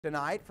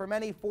Tonight, for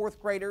many fourth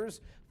graders,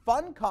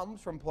 fun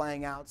comes from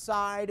playing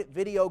outside,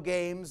 video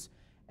games,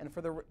 and for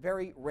the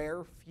very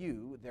rare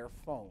few, their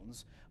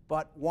phones.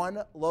 But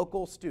one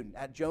local student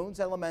at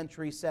Jones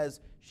Elementary says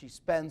she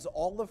spends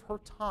all of her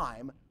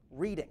time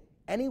reading,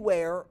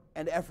 anywhere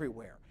and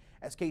everywhere.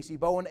 As Casey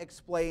Bowen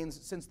explains,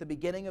 since the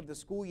beginning of the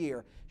school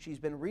year, she's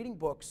been reading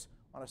books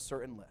on a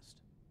certain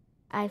list.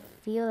 I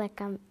feel like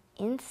I'm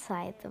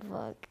inside the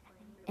book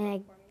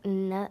and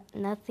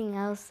nothing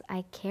else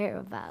I care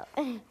about.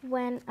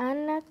 When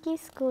unlucky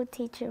school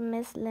teacher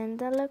Miss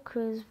Linda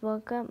LaCruz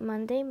woke up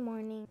Monday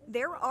morning.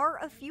 There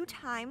are a few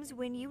times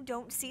when you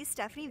don't see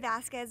Stephanie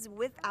Vasquez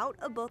without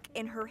a book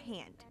in her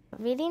hand.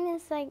 Reading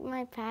is like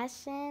my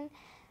passion,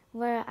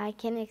 where I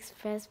can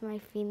express my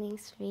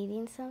feelings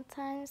reading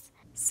sometimes.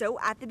 So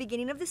at the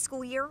beginning of the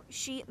school year,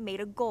 she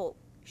made a goal.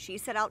 She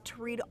set out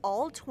to read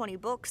all 20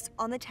 books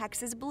on the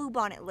Texas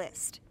Bluebonnet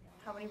list.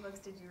 How many books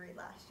did you read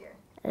last year?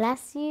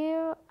 Last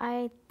year,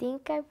 I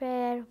think I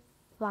read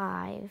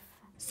 5.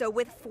 So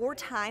with 4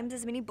 times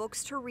as many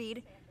books to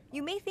read,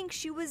 you may think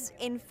she was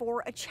in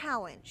for a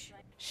challenge.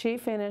 She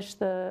finished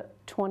the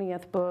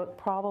 20th book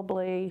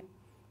probably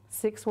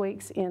 6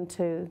 weeks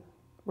into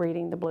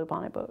reading the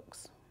Bluebonnet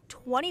books.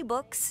 20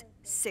 books,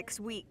 6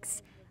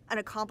 weeks. An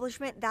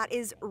accomplishment that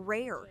is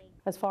rare.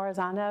 As far as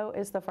I know,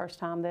 it's the first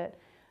time that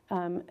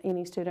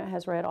any student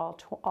has read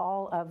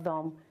all of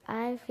them.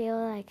 I feel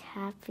like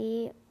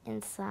happy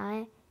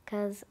inside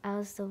because I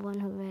was the one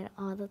who read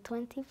all the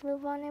 20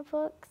 Bluebonnet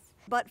books.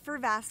 But for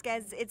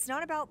Vasquez, it's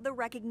not about the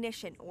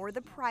recognition or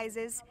the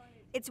prizes,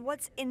 it's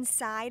what's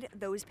inside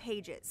those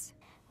pages.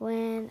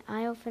 When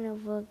I open a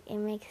book, it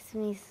makes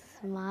me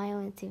smile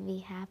and to be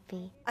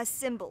happy. A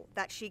symbol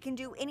that she can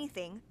do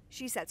anything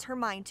she sets her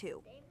mind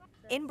to.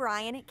 In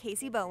Bryan,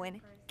 Casey Bowen,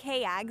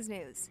 KAGS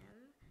News.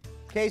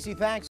 Casey, thanks.